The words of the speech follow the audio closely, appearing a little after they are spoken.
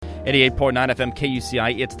88.9 FM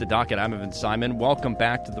KUCI, it's the docket. I'm Evan Simon. Welcome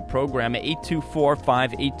back to the program.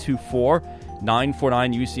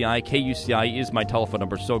 824-5824-949-UCI. KUCI is my telephone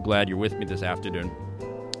number. So glad you're with me this afternoon.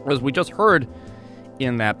 As we just heard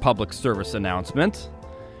in that public service announcement,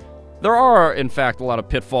 there are, in fact, a lot of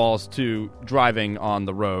pitfalls to driving on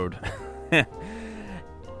the road.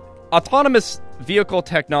 Autonomous vehicle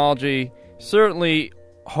technology certainly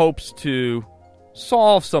hopes to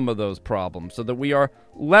solve some of those problems so that we are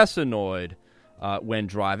less annoyed when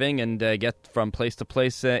driving and get from place to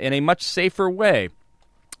place in a much safer way.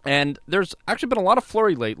 And there's actually been a lot of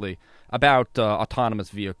flurry lately about autonomous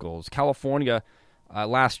vehicles. California,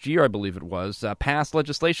 last year, I believe it was, passed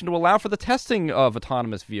legislation to allow for the testing of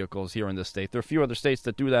autonomous vehicles here in the state. There are a few other states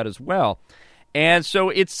that do that as well. And so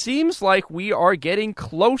it seems like we are getting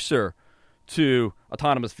closer to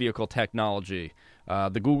autonomous vehicle technology.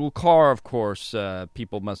 The Google car, of course,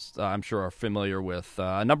 people must, I'm sure, are familiar with.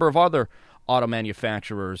 A number of other auto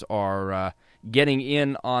manufacturers are getting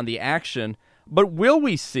in on the action. But will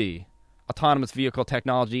we see autonomous vehicle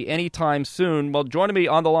technology anytime soon? Well, joining me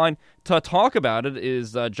on the line to talk about it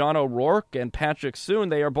is John O'Rourke and Patrick Soon.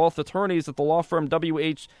 They are both attorneys at the law firm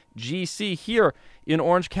WHGC here in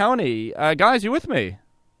Orange County. Guys, you with me?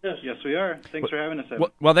 Yes, we are. Thanks for having us, Evan.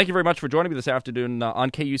 Well, thank you very much for joining me this afternoon on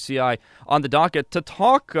KUCI on the docket to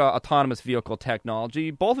talk autonomous vehicle technology.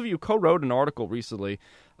 Both of you co-wrote an article recently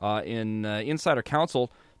in Insider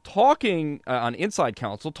Counsel on Inside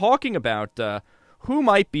Counsel talking about who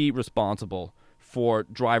might be responsible for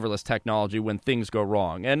driverless technology when things go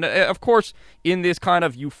wrong. And, of course, in this kind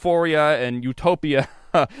of euphoria and utopia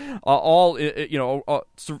around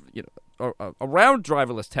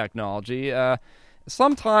driverless technology,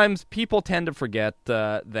 sometimes people tend to forget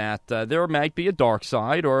that there might be a dark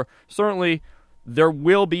side, or certainly there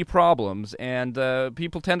will be problems, and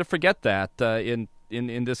people tend to forget that in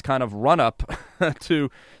this kind of run-up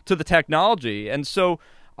to the technology. And so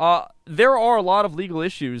there are a lot of legal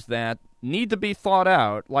issues that need to be thought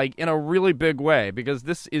out, like in a really big way, because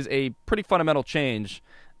this is a pretty fundamental change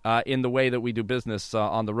in the way that we do business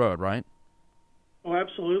on the road, right? Oh,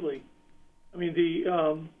 absolutely. I mean, the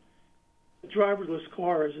driverless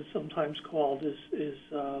car, as it's sometimes called, is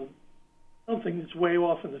something that's way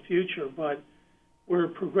off in the future, but we're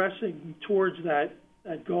progressing towards that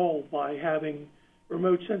goal by having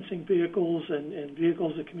remote sensing vehicles and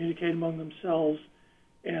vehicles that communicate among themselves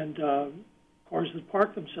and cars that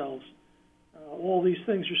park themselves. All these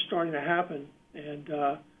things are starting to happen, and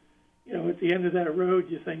at the end of that road,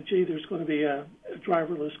 you think, gee, there's going to be a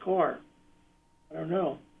driverless car. I don't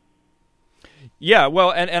know. Yeah,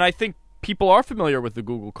 well, and I think people are familiar with the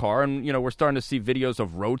Google car, and we're starting to see videos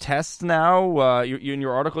of road tests now. In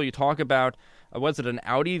your article, you talk about was it an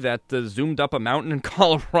Audi that zoomed up a mountain in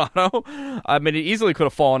Colorado? I mean, it easily could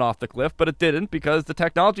have fallen off the cliff, but it didn't because the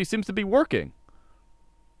technology seems to be working.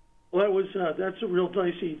 Well, that's a real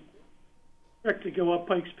dicey trick to go up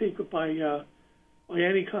Pikes Peak by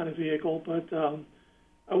any kind of vehicle, but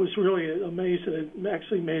I was really amazed that it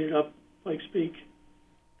actually made it up Pikes Peak.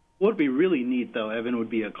 What would be really neat, though, Evan, would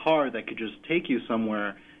be a car that could just take you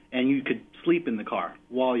somewhere and you could sleep in the car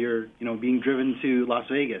while you're, being driven to Las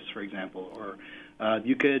Vegas, for example. Or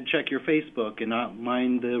you could check your Facebook and not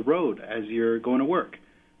mind the road as you're going to work.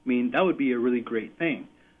 I mean, that would be a really great thing.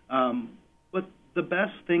 But the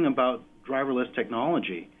best thing about driverless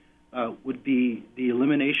technology would be the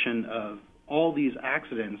elimination of all these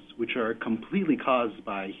accidents which are completely caused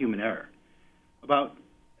by human error.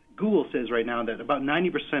 Google says right now that about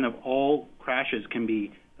 90% of all crashes can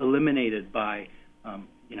be eliminated by,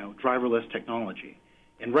 driverless technology.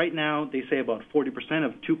 And right now, they say about 40%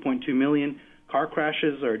 of 2.2 million car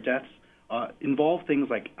crashes or deaths involve things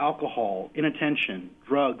like alcohol, inattention,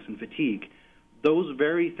 drugs, and fatigue. Those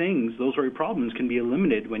very problems can be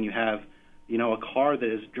eliminated when you have, a car that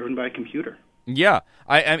is driven by a computer. Yeah,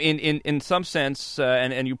 I mean, in some sense,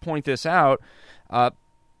 and you point this out,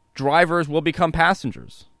 drivers will become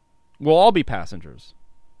passengers. We'll all be passengers.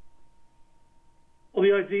 Well,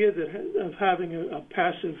 the idea of having a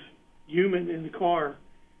passive human in the car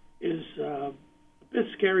is a bit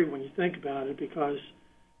scary when you think about it, because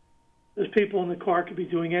those people in the car could be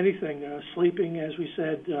doing anything, sleeping, as we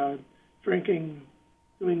said, drinking,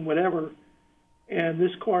 doing whatever, and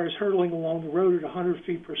this car is hurtling along the road at 100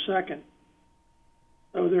 feet per second.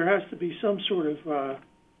 So there has to be some sort of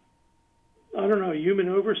human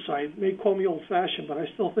oversight. They call me old-fashioned, but I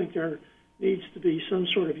still think there needs to be some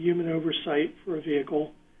sort of human oversight for a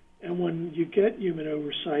vehicle. And when you get human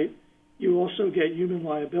oversight, you also get human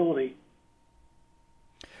liability.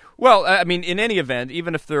 Well, I mean, in any event,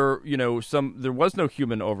 even if there was no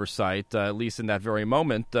human oversight, at least in that very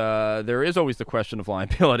moment, there is always the question of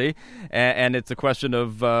liability, and it's a question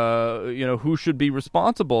of who should be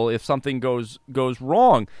responsible if something goes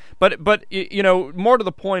wrong. But more to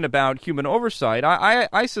the point about human oversight,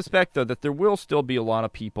 I suspect though that there will still be a lot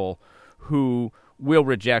of people who will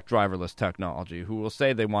reject driverless technology, who will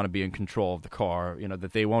say they want to be in control of the car,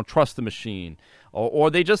 that they won't trust the machine,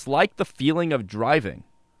 or they just like the feeling of driving.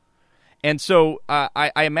 And so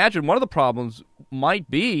I imagine one of the problems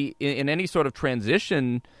might be in any sort of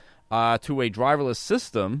transition to a driverless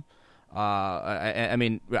system. That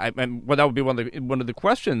would be one of the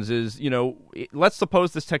questions is, let's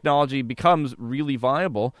suppose this technology becomes really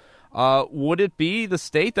viable. Would it be the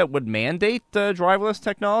state that would mandate driverless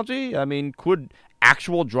technology? I mean, could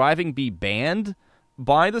actual driving be banned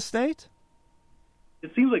by the state?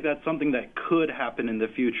 It seems like that's something that could happen in the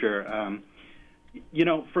future.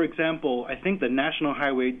 For example, I think the National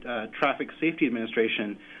Highway Traffic Safety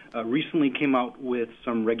Administration recently came out with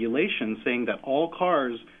some regulations saying that all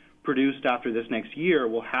cars produced after this next year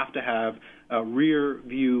will have to have rear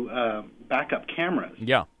view backup cameras.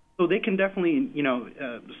 Yeah. So they can definitely,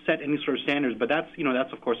 set any sort of standards, but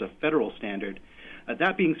that's of course a federal standard.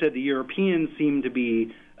 That being said, the Europeans seem to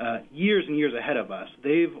be years and years ahead of us.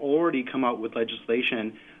 They've already come out with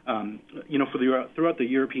legislation, throughout the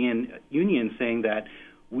European Union, saying that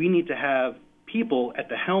we need to have people at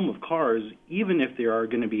the helm of cars, even if they are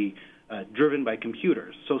going to be driven by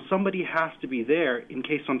computers. So somebody has to be there in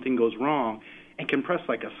case something goes wrong, and can press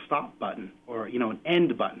like a stop button or an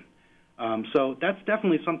end button. So that's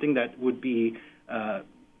definitely something that would be, a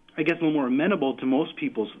little more amenable to most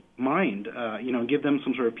people's mind. Give them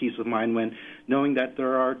some sort of peace of mind when knowing that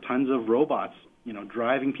there are tons of robots,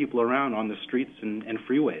 driving people around on the streets and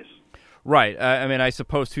freeways. Right. I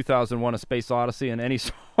suppose 2001: A Space Odyssey and any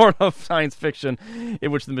sort of science fiction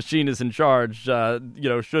in which the machine is in charge,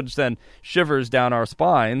 should send shivers down our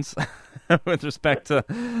spines with respect to,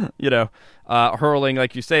 hurling,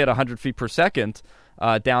 like you say, at 100 feet per second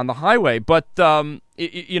down the highway. But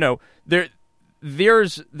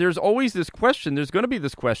there's always this question. There's going to be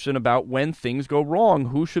this question about when things go wrong,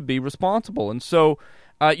 who should be responsible. And so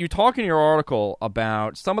you talk in your article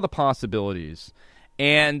about some of the possibilities,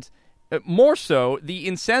 and more so the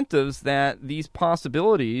incentives that these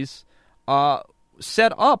possibilities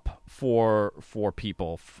set up for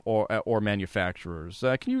people or manufacturers.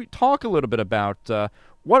 Can you talk a little bit about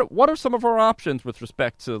what are some of our options with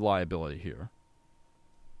respect to liability here?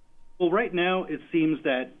 Well, right now it seems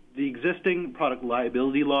that the existing product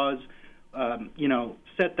liability laws,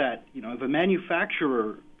 set that if a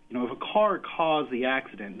manufacturer, if a car caused the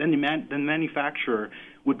accident, then the manufacturer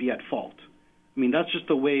would be at fault. I mean, that's just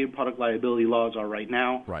the way product liability laws are right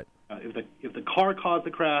now. Right. If the car caused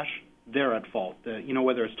the crash, they're at fault.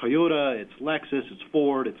 Whether it's Toyota, it's Lexus, it's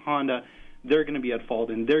Ford, it's Honda, they're going to be at fault,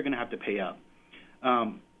 and they're going to have to pay up.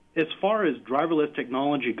 As far as driverless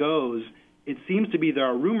technology goes, it seems to be there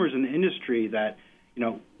are rumors in the industry that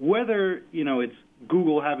whether it's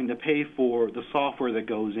Google having to pay for the software that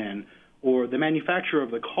goes in, or the manufacturer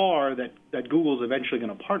of the car that Google's eventually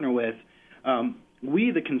going to partner with,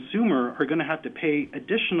 we, the consumer, are going to have to pay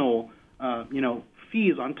additional,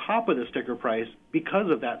 fees on top of the sticker price because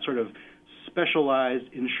of that sort of specialized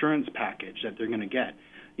insurance package that they're going to get.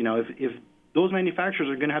 If those manufacturers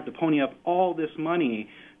are going to have to pony up all this money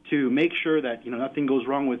to make sure that nothing goes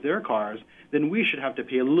wrong with their cars, then we should have to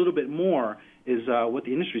pay a little bit more, is what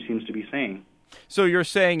the industry seems to be saying. So you're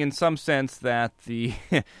saying, in some sense, that the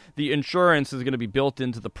insurance is going to be built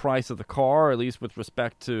into the price of the car, at least with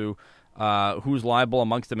respect to who's liable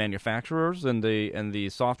amongst the manufacturers and the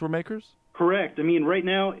software makers? Correct. I mean, right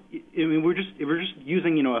now, we're just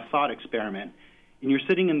using a thought experiment, and you're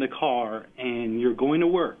sitting in the car and you're going to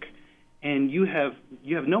work, and you have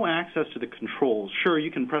no access to the controls. Sure, you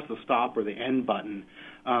can press the stop or the end button,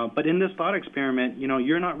 but in this thought experiment,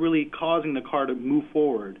 you're not really causing the car to move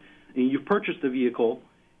forward. And you've purchased the vehicle,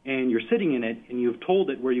 and you're sitting in it, and you've told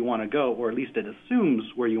it where you want to go, or at least it assumes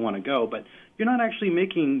where you want to go, but you're not actually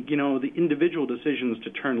making, the individual decisions to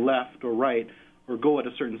turn left or right or go at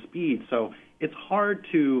a certain speed. So it's hard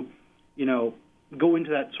to, go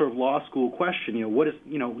into that sort of law school question, what is,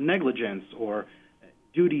 negligence or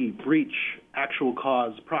duty, breach, actual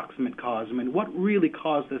cause, proximate cause? I mean, what really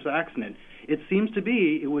caused this accident? It seems to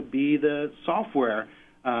be, it would be the software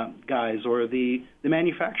guys, or the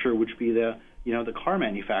manufacturer, which would be the car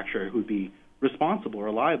manufacturer, who would be responsible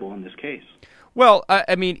or liable in this case. Well,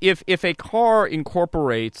 if a car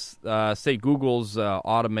incorporates, say, Google's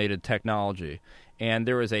automated technology, and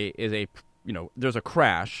there is there's a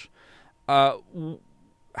crash,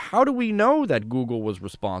 how do we know that Google was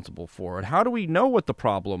responsible for it? How do we know what the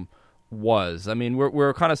problem was? I mean,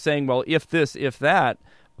 we're kind of saying, well, if this, if that,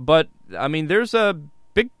 but I mean, there's a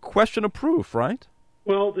big question of proof, right?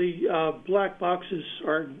 Well, the black boxes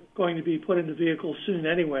are going to be put into vehicles soon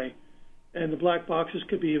anyway, and the black boxes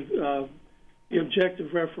could be the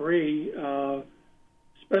objective referee,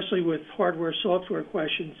 especially with hardware-software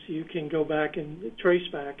questions. You can go back and trace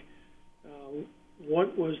back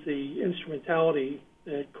what was the instrumentality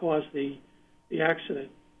that caused the accident.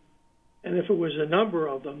 And if it was a number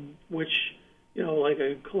of them, which, like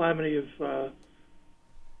a calamity of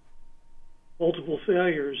multiple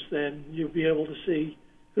failures, then you'll be able to see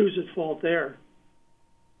who's at fault there.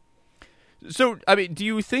 So, I mean, do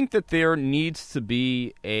you think that there needs to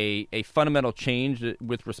be a fundamental change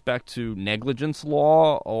with respect to negligence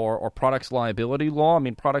law or products liability law? I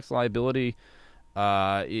mean, products liability,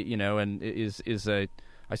 and is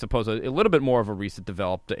I suppose, a little bit more of a recent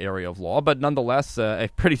developed area of law, but nonetheless a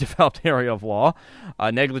pretty developed area of law.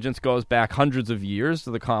 Negligence goes back hundreds of years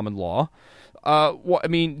to the common law. I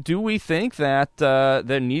mean, do we think that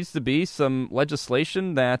there needs to be some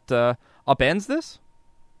legislation that upends this?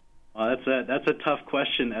 That's a tough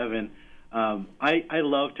question, Evan. I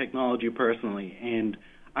love technology personally, and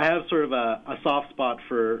I have sort of a soft spot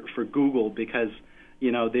for Google because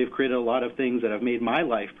they've created a lot of things that have made my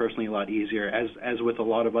life personally a lot easier, as with a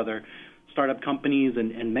lot of other startup companies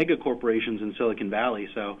and mega corporations in Silicon Valley.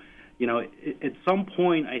 So, at some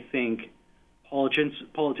point, I think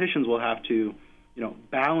politicians will have to,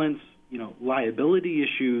 balance, liability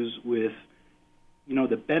issues with,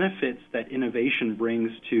 the benefits that innovation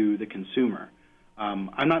brings to the consumer. I'm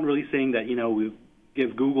not really saying that, we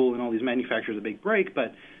give Google and all these manufacturers a big break,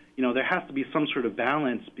 but, there has to be some sort of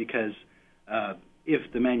balance because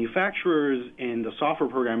if the manufacturers and the software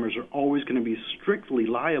programmers are always going to be strictly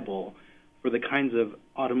liable for the kinds of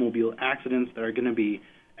automobile accidents that are going to be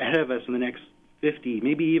ahead of us in the next 50,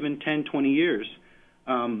 maybe even 10, 20 years,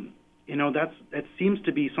 that seems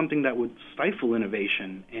to be something that would stifle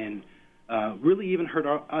innovation and really even hurt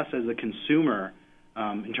us as a consumer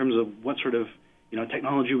in terms of what sort of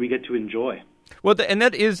technology we get to enjoy. Well, and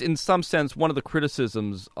that is in some sense one of the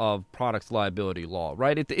criticisms of products liability law,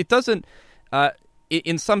 right? It doesn't,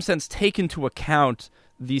 in some sense, take into account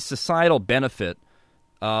the societal benefit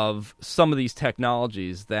of some of these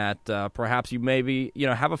technologies that perhaps you maybe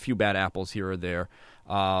have a few bad apples here or there,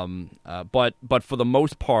 but for the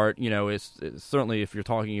most part, it's certainly if you're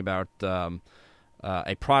talking about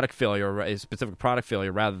a product failure, a specific product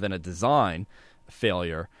failure, rather than a design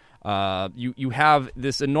failure, you have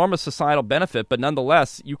this enormous societal benefit, but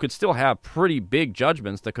nonetheless, you could still have pretty big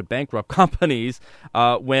judgments that could bankrupt companies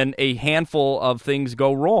when a handful of things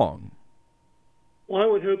go wrong. Well, I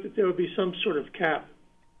would hope that there would be some sort of cap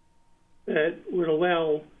that would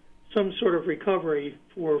allow some sort of recovery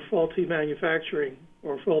for faulty manufacturing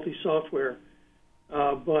or faulty software,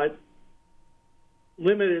 but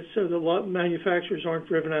limited so the manufacturers aren't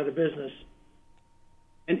driven out of business.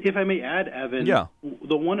 And if I may add, Evan,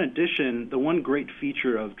 the one great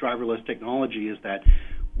feature of driverless technology is that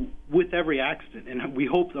with every accident, and we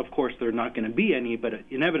hope, of course, there are not going to be any, but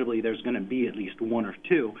inevitably there's going to be at least one or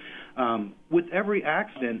two. With every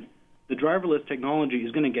accident, the driverless technology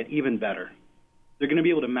is going to get even better. They're going to be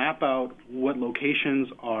able to map out what locations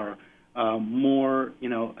are more,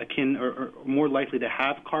 akin or more likely to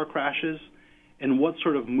have car crashes, and what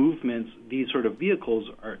sort of movements these sort of vehicles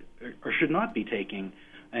are or should not be taking.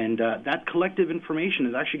 And that collective information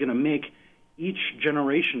is actually going to make each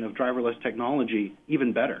generation of driverless technology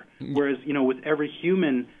even better. Whereas, with every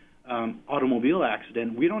human automobile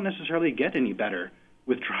accident, we don't necessarily get any better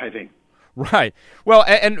with driving. Right. Well,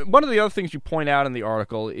 and one of the other things you point out in the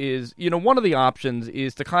article is, one of the options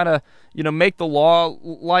is to kind of, make the law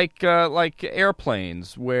like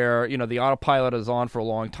airplanes, where, the autopilot is on for a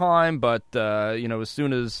long time, but, as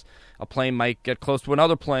soon as a plane might get close to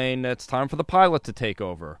another plane, it's time for the pilot to take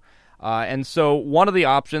over. And so one of the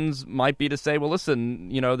options might be to say, well, listen,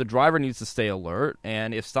 the driver needs to stay alert,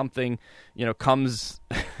 and if something, comes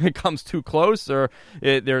too close or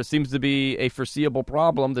there seems to be a foreseeable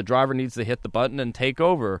problem, the driver needs to hit the button and take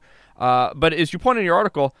over. But as you point in your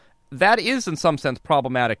article, that is in some sense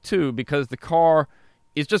problematic too, because the car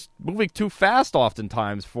is just moving too fast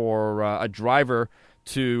oftentimes for a driver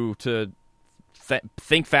to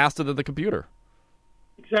think faster than the computer.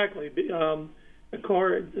 Exactly. A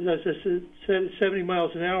car, as I said, 70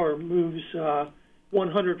 miles an hour moves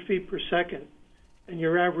 100 feet per second, and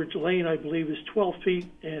your average lane, I believe, is 12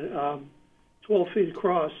 feet and 12 feet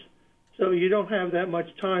across. So you don't have that much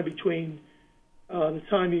time between the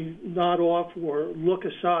time you nod off or look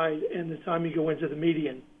aside, and the time you go into the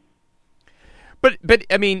median. But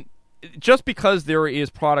I mean, just because there is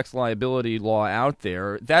products liability law out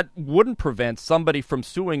there, that wouldn't prevent somebody from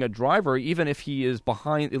suing a driver, even if he is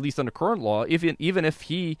behind, at least under current law, even if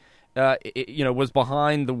he was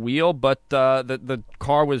behind the wheel, but the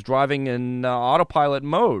car was driving in autopilot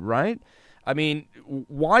mode, right? I mean,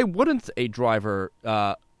 why wouldn't a driver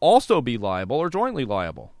also be liable or jointly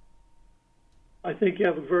liable? I think you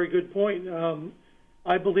have a very good point.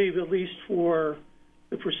 I believe, at least for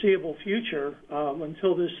the foreseeable future,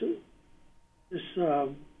 until this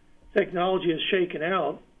technology is shaken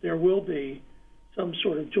out, there will be some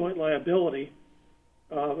sort of joint liability.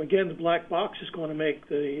 Again, the black box is going to make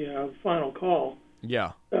the final call.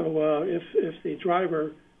 Yeah. So if the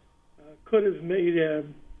driver could have made a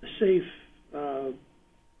safe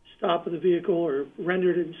stop of the vehicle or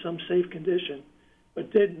rendered it in some safe condition,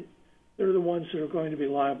 but didn't, they're the ones that are going to be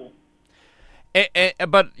liable.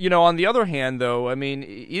 But on the other hand, though, I mean,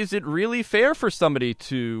 is it really fair for somebody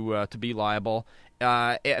to be liable?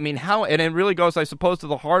 I mean, how? And it really goes, I suppose, to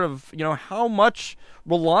the heart of how much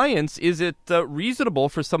reliance is it reasonable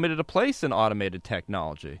for somebody to place in automated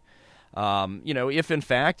technology? If in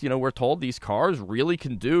fact we're told these cars really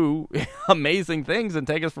can do amazing things and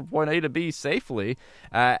take us from point A to B safely,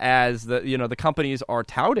 as the companies are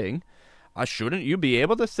touting. Shouldn't you be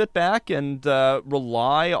able to sit back and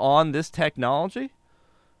rely on this technology?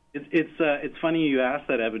 It's funny you asked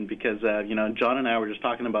that, Evan, because John and I were just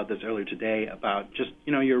talking about this earlier today about just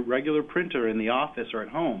your regular printer in the office or at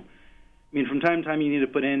home. I mean, from time to time you need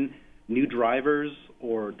to put in new drivers,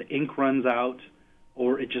 or the ink runs out,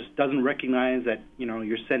 or it just doesn't recognize that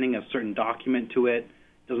you're sending a certain document to it.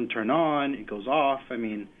 It doesn't turn on, it goes off. I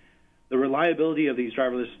mean, the reliability of these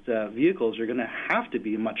driverless vehicles are going to have to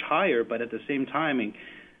be much higher, but at the same time, I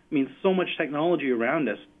mean, so much technology around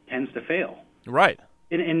us tends to fail. Right.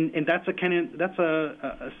 And that's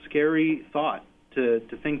a scary thought to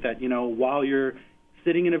think that while you're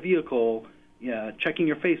sitting in a vehicle, checking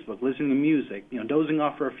your Facebook, listening to music, dozing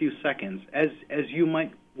off for a few seconds, as you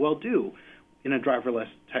might well do in a driverless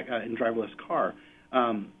car,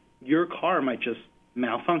 your car might just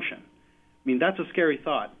malfunction. I mean, that's a scary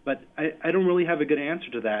thought, but I don't really have a good answer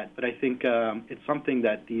to that. But I think it's something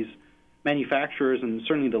that these manufacturers and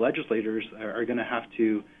certainly the legislators are going to have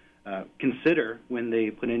to consider when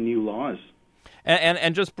they put in new laws.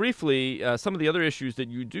 And just briefly, some of the other issues that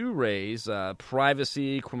you do raise,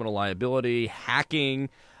 privacy, criminal liability, hacking,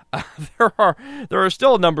 there are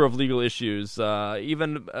still a number of legal issues,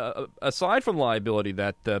 even aside from liability,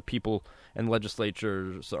 that people and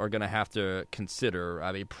legislatures are going to have to consider.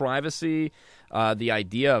 I mean, privacy, the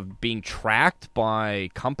idea of being tracked by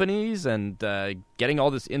companies and getting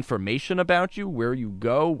all this information about you, where you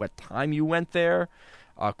go, what time you went there,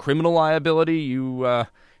 criminal liability.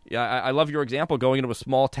 I love your example, going into a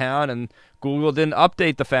small town and Google didn't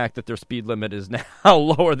update the fact that their speed limit is now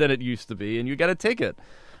lower than it used to be, and you get a ticket.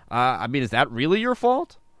 I mean, is that really your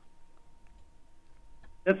fault?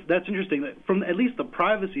 That's interesting. From at least the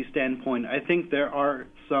privacy standpoint, I think there are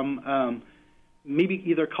some maybe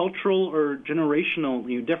either cultural or generational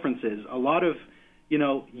differences. A lot of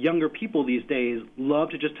younger people these days love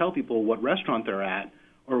to just tell people what restaurant they're at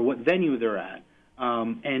or what venue they're at.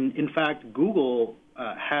 And in fact, Google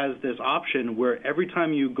has this option where every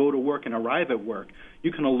time you go to work and arrive at work,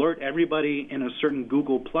 you can alert everybody in a certain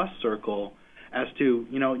Google Plus circle as to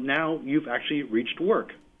now you've actually reached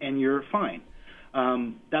work and you're fine.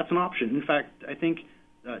 That's an option. In fact, I think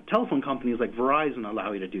telephone companies like Verizon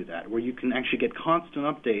allow you to do that, where you can actually get constant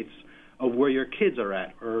updates of where your kids are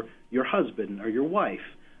at, or your husband, or your wife.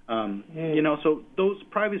 So those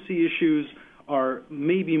privacy issues are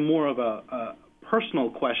maybe more of a personal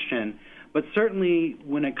question, but certainly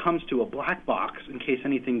when it comes to a black box, in case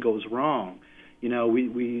anything goes wrong,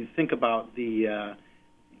 we think about the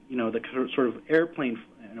sort of airplane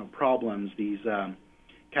problems, these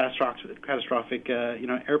catastrophic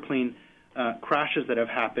airplane crashes that have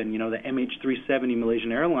happened, the MH370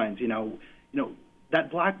 Malaysian Airlines,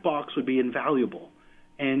 that black box would be invaluable.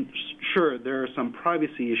 And sure, there are some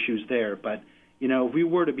privacy issues there, but if we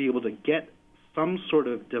were to be able to get some sort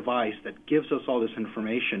of device that gives us all this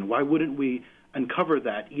information, why wouldn't we uncover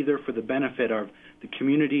that, either for the benefit of the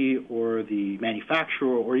community or the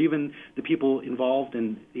manufacturer or even the people involved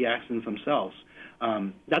in the accidents themselves?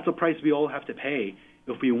 That's a price we all have to pay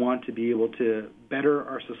if we want to be able to better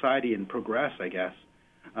our society and progress, I guess.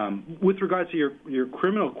 With regards to your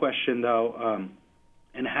criminal question, though,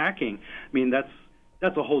 and hacking, I mean, that's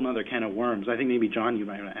a whole other can of worms. I think maybe, John, you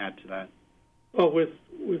might want to add to that. Well, with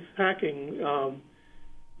hacking,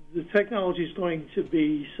 the technology is going to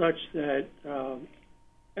be such that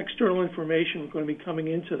external information is going to be coming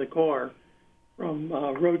into the car from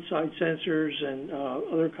roadside sensors and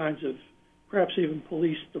other kinds of, perhaps even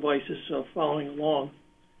police devices following along.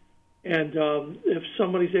 And if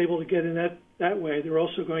somebody's able to get in that way, they're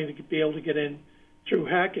also going to be able to get in through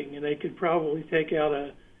hacking, and they could probably take out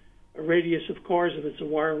a radius of cars if it's a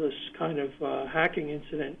wireless kind of hacking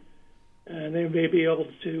incident, and they may be able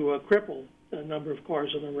to cripple a number of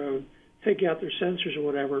cars on the road, take out their sensors or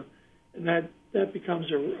whatever, and that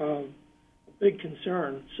becomes a big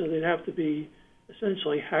concern. So they'd have to be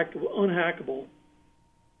essentially unhackable.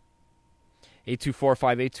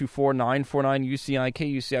 824-5824-949 UCI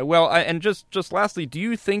KUCI. Well, and just lastly, do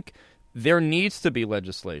you think there needs to be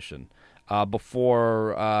legislation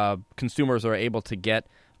before consumers are able to get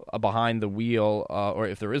behind the wheel, or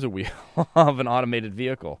if there is a wheel, of an automated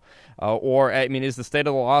vehicle? Or, I mean, is the state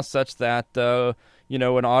of the law such that, an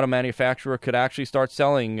auto manufacturer could actually start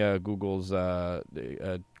selling Google's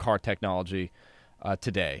car technology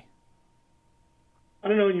today? I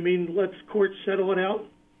don't know. You mean let courts settle it out?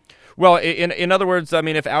 Well, in other words, I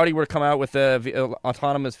mean, if Audi were to come out with an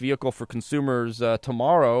autonomous vehicle for consumers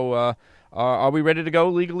tomorrow, are we ready to go,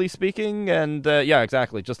 legally speaking? And yeah,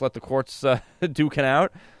 exactly. Just let the courts duke it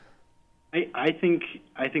out. I think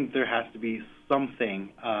there has to be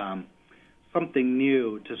something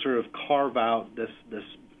new to sort of carve out this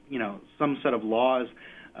some set of laws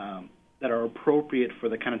that are appropriate for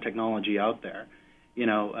the kind of technology out there.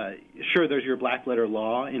 Sure, there's your black letter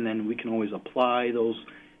law, and then we can always apply those.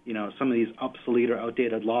 Some of these obsolete or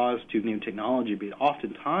outdated laws to new technology, but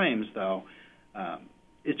oftentimes, though,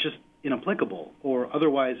 it's just inapplicable, or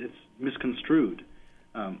otherwise it's misconstrued.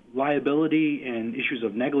 Liability and issues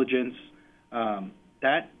of negligence,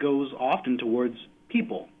 that goes often towards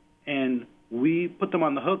people, and we put them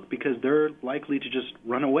on the hook because they're likely to just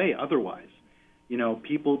run away otherwise.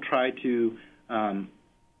 People try to run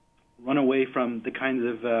away from the kinds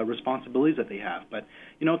of responsibilities that they have, but,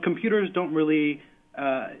 computers don't really...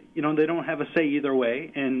 they don't have a say either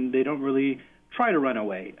way, and they don't really try to run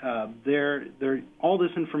away. They're all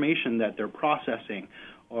this information that they're processing,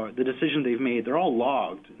 or the decisions they've made, they're all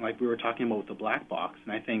logged, like we were talking about with the black box.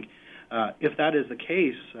 And I think if that is the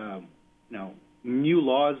case, new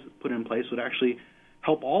laws put in place would actually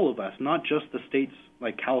help all of us, not just the states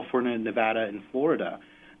like California, Nevada, and Florida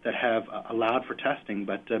that have allowed for testing,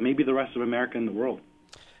 but maybe the rest of America and the world.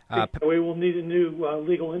 We will need a new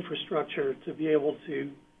legal infrastructure to be able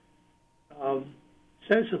to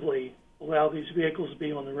sensibly allow these vehicles to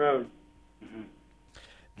be on the road. Mm-hmm.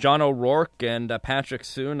 John O'Rourke and Patrick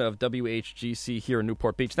Soon of WHGC here in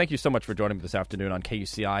Newport Beach, thank you so much for joining me this afternoon on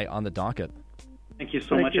KUCI On the Docket. Thank you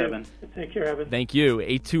so much, Evan. Take care, Evan. Thank you.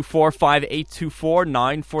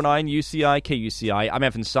 824-5824-949 UCI KUCI. I'm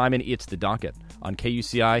Evan Simon. It's The Docket on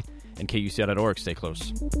KUCI and KUCI.org. Stay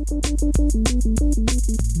close.